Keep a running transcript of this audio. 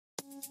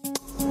Hi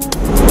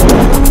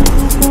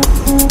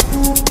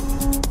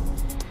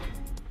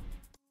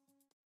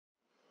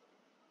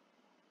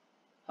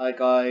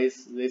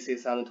guys, this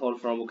is Anatol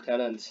from WOOK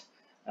Talent,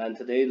 and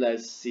today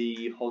let's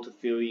see how to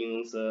fill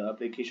in the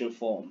application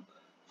form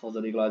for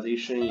the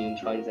legalization in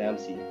Chinese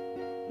MC.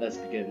 Let's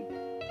begin.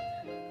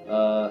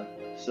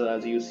 So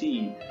as you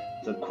see,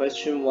 the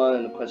question 1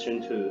 and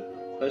question 2.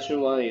 Question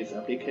 1 is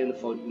applicant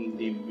for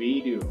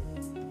individual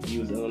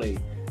use only.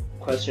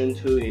 Question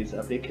 2 is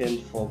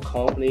applicant for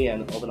company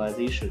and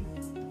organization.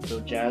 So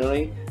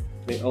generally,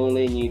 we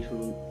only need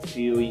to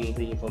fill in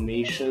the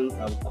information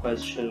of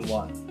question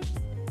 1.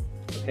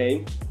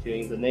 Okay, fill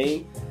in the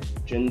name,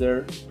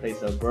 gender,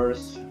 place of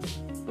birth,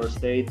 birth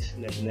date,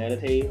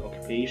 nationality,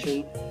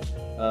 occupation.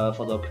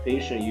 For the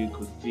occupation, you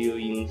could fill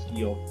in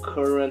your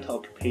current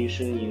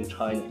occupation in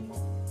China.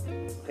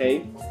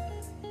 Okay,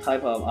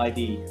 type of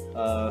ID.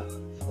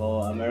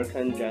 For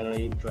American,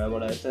 generally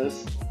driver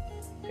license.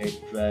 Okay,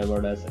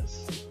 driver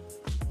license.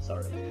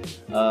 Sorry.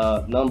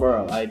 Number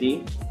of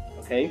ID.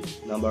 Okay,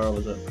 number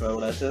of the driver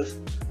license.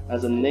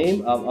 And the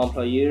name of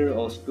employer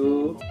or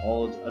school,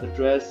 or the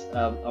address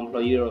of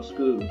employer or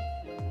school.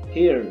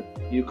 Here,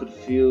 you could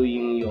fill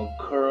in your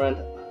current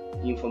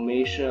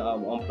information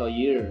of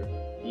employer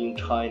in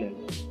China.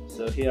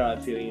 So here I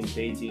fill in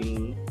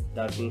Beijing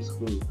Daqing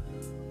School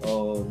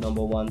or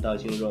number 1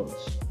 Daqing Road.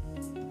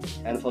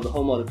 And for the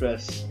home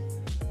address,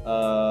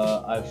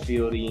 I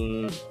fill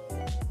in.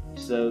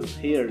 So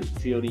here,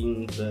 fill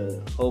in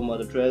the home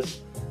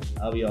address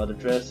of your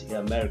address in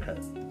America,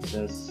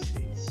 since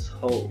it's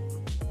home.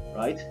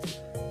 Right?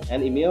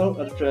 An email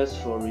address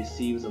for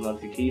receive the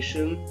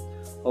notification,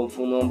 home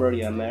phone number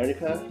in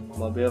America,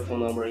 mobile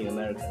phone number in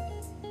America.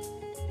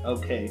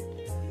 Okay,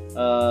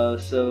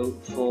 so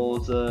for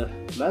the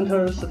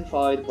mentor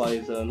certified by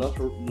the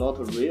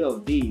notary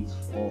of deeds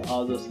or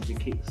other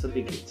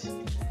certificates.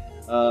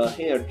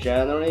 Here,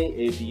 generally,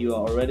 if you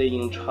are already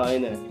in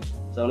China,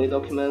 the only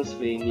documents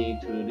we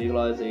need to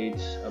legalize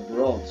it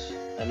abroad,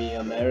 I mean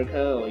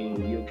America or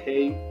in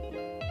UK,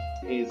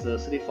 is a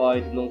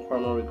certified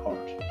non-criminal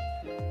record.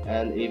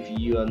 And if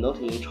you are not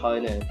in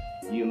China,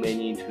 you may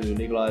need to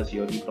legalize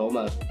your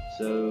diploma.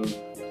 So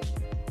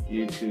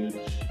you could,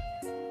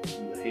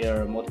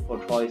 here multiple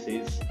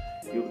choices,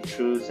 you could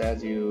choose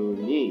as you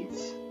need.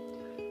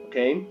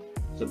 Okay,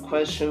 so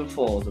question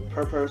 4, the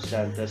purpose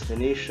and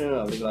destination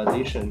of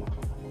legalization.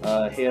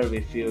 Here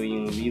we fill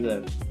in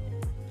visa.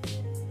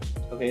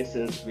 Okay,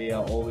 since we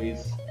are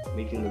always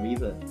making the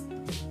visa.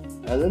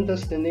 And then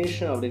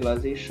destination of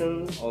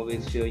legalization,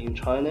 always fill in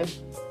China.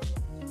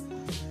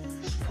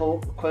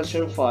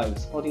 Question 5,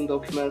 supporting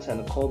documents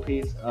and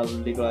copies of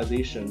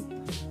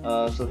legalization.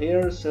 So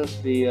here, since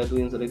we are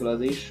doing the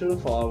legalization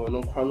for our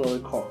non-criminal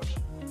record,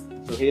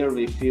 so here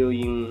we fill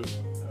in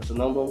the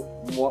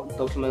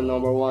document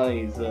number 1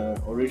 is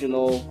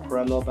original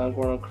criminal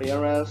background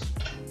clearance.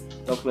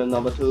 Document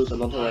number 2 is the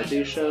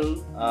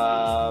notarization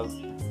of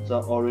the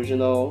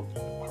original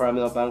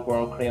criminal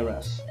background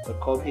clearance. The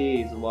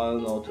copy is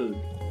 1 or 2.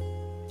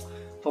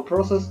 For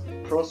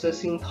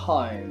processing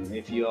time,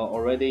 if you are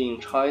already in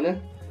China,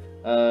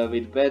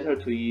 it's better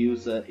to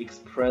use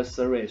express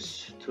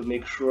service to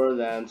make sure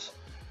that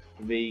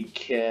we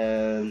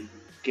can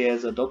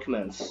get the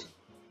documents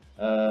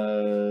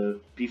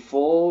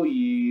before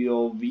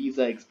your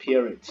visa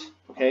expires.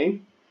 Okay,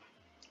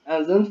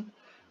 and then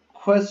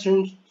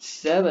question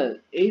 7,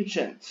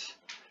 agent.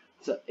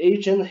 The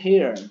agent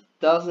here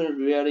doesn't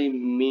really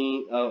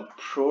mean a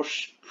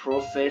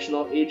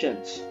professional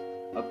agent,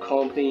 a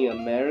company in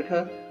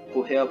America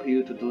who help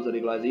you to do the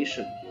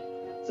legalization.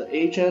 The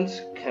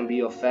agent can be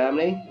your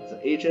family, the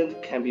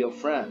agent can be your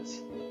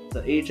friends,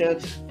 the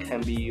agent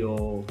can be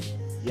your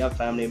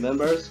family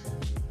members.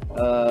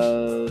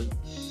 So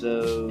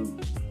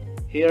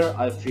here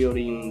I fill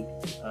in,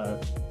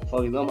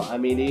 for example,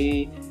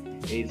 Emily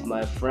is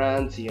my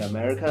friend in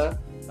America.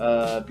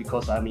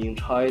 Because I'm in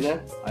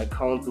China, I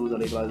can't do the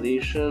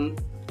legalization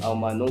of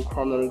my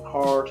non-criminal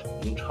record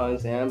in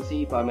Chinese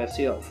MC by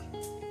myself.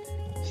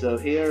 So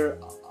here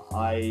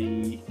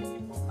I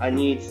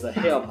need the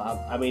help of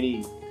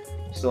Emily.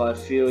 So I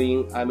fill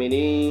in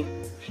Emily,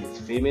 she's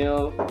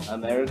female,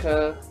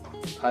 America,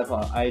 type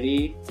of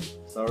ID,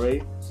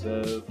 sorry.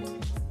 So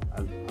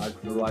I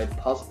could write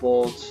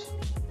passport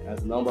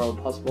as a number of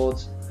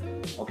passports,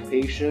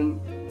 occupation,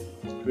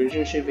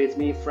 relationship with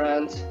me,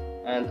 friend,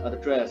 and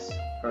address.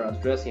 Her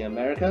address in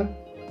America,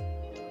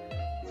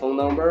 phone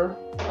number,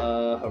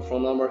 her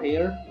phone number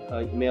here,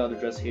 her email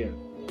address here.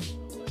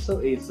 So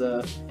it's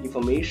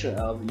information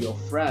of your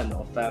friend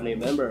or family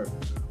member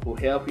who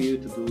help you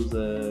to do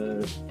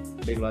the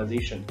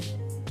legalization.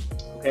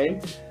 Okay,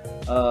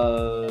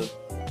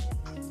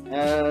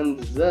 and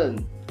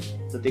then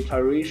the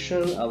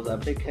declaration of the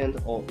applicant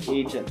or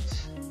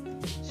agent.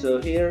 So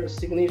here,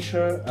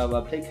 signature of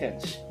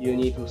applicant, you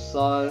need to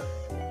sign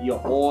your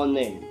own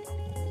name.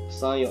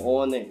 Sign your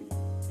own name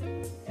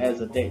as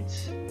a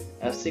date,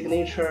 and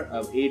signature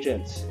of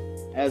agent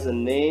as the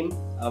name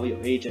of your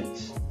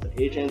agent. The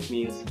agent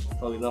means,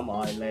 for example,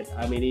 I let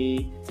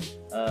Emily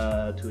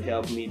to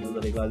help me do the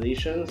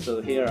legalization.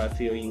 So here I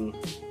fill in.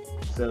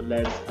 So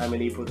let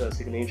Emily put her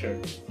signature,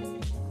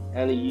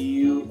 and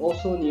you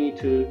also need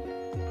to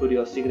put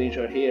your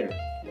signature here.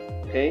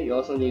 Okay, you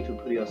also need to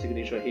put your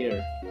signature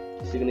here.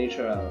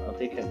 Signature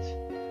applicant.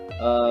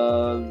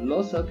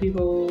 Lots of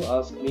people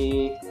ask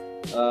me,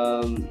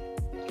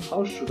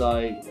 how should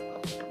I?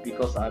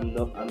 Because I'm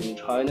in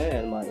China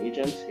and my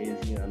agent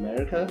is in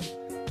America.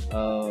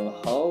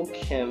 How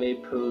can we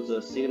put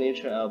the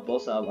signature of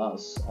both of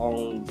us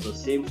on the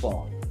same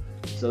form?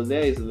 So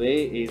there is a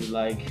way is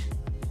like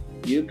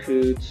you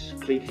could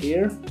click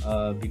here,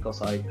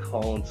 because I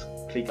can't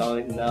click on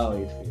it now,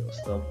 it will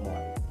stop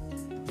my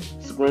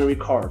screen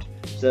record.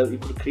 So you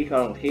could click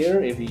on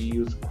here. If you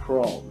use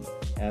Chrome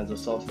as a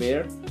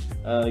software,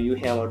 you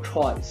have a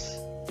choice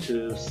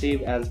to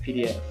save as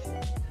PDF.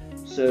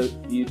 So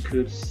you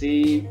could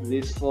save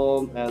this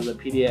form as a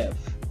PDF,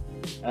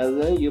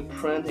 and then you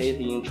print it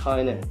in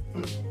China,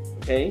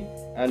 okay?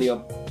 And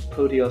you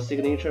put your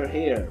signature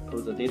here,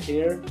 put the date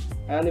here,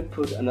 and you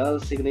put another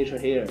signature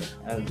here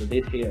and the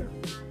date here,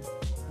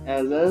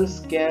 and then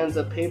scan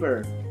the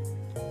paper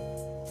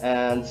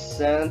and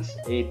send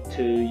it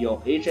to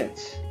your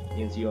agent.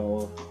 It's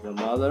your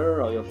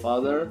mother or your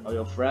father or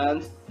your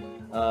friend,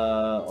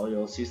 or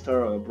your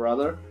sister or your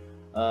brother,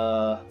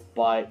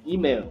 by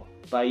email.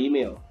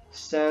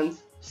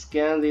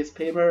 Scan this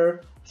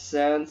paper,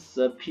 send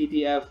the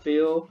PDF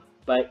file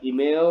by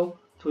email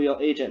to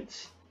your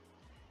agent,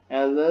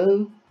 and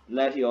then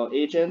let your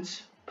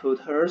agent put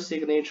her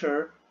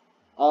signature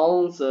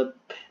on the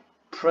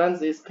print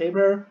this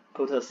paper,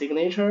 put her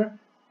signature,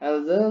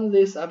 and then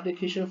this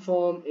application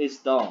form is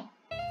done.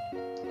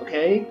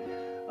 Okay,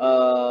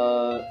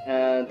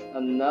 and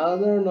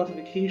another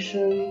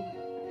notification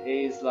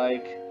is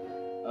like,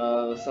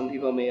 some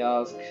people may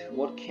ask,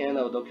 what kind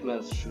of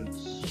documents should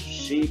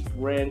she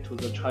bring to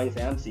the Chinese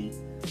embassy?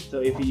 So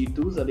if you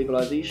do the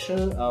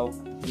legalization of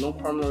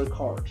non-criminal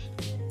record,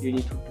 you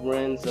need to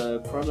bring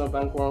the criminal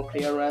background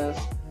clearance,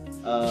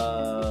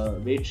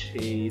 which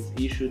is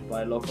issued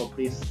by local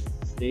police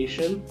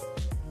station,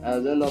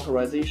 and then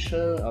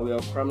authorization of your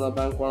criminal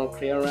background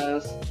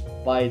clearance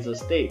by the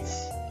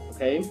states.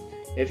 Okay,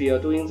 if you are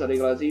doing the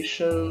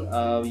legalization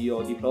of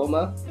your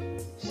diploma,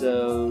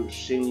 so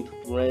she need to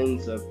bring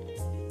the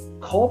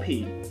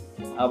copy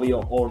of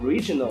your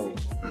original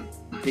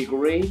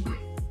degree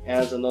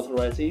as an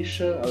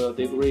authorization of your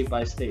degree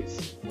by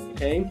states.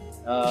 Okay,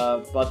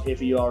 but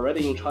if you are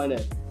already in China,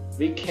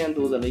 we can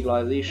do the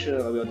legalization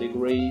of your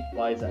degree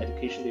by the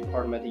education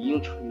department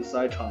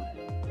inside China.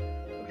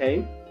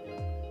 Okay,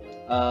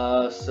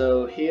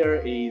 so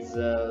here is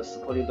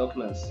supporting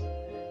documents,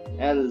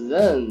 and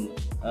then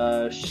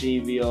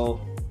she will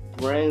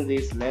bring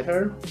this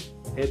letter,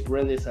 okay,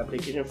 bring this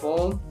application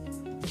form,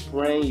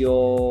 bring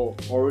your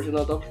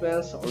original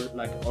documents, or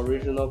like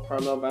original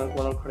criminal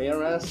background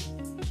clearance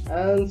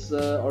and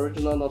the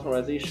original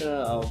authorization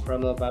of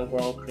criminal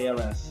background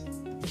clearance,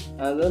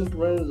 and then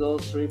bring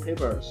those three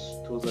papers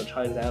to the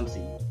Chinese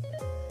embassy.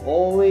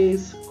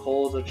 Always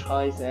call the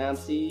Chinese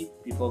embassy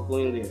before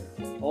going there.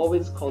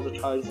 Always call the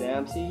Chinese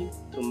embassy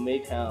to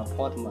make an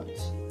appointment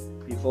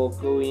before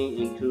going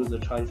into the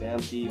Chinese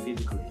embassy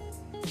physically.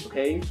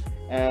 Okay,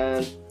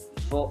 and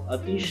for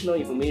additional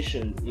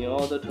information, in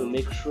order to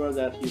make sure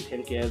that you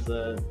can get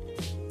the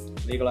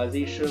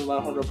legalization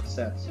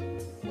 100%,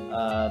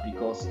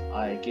 because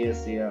I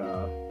guess there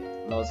are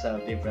lots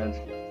of different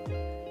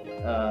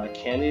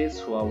candidates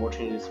who are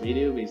watching this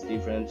video with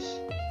different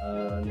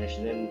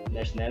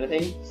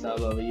nationality.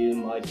 Some of you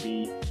might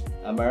be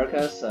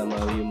America, some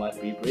of you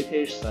might be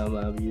British, some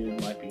of you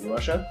might be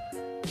Russia.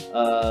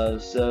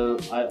 So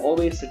I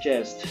always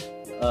suggest,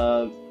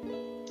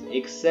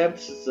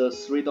 except the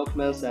three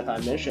documents that I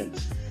mentioned,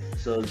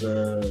 so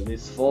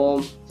this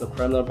form, the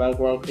criminal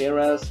background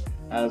clearance,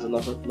 and the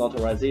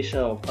notarization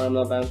of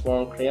criminal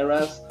background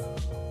clearance,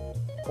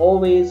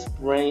 always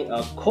bring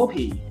a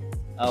copy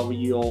of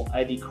your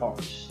ID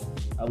card.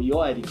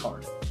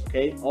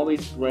 Okay,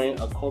 always bring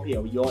a copy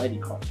of your ID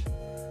card.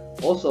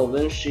 Also,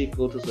 when she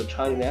go to the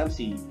Chinese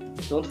embassy,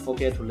 don't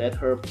forget to let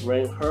her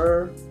bring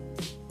her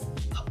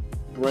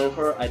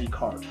ID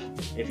card.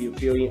 If you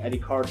fill in ID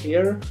card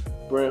here,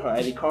 bring her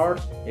ID card.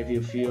 If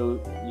you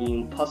fill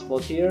in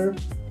passport here,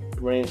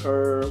 let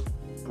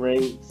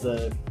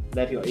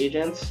your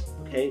agent,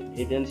 okay,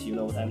 agent, you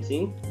know what I'm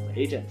saying, the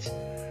agent,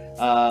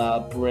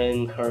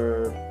 bring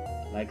her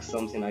like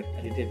something like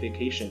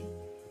identification.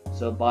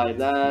 So by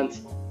that,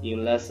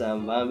 in less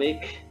than 1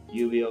 week,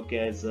 you will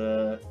get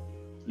the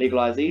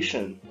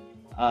legalization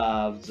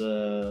of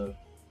the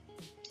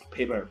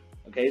paper.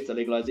 Okay, the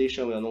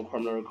legalization will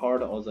non-criminal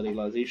record, or the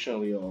legalization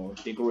will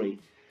degree.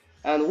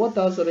 And what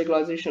does the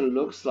legalization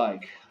looks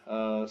like?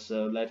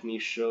 So let me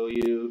show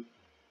you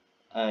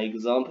an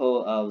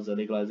example of the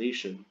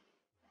legalization.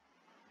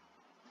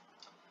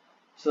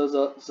 So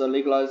the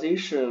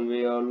legalization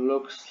will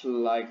look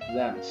like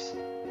that.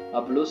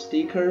 A blue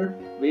sticker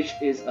which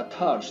is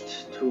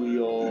attached to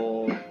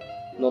your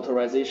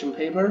notarization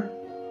paper,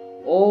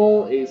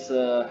 or is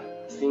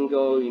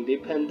single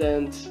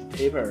independent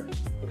paper.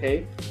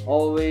 Okay,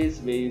 always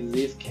with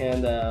this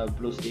kind of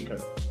blue sticker.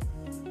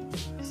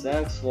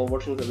 Thanks for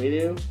watching the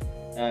video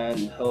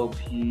and hope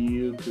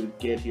you could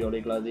get your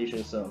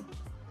legalization soon.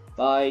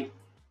 Bye.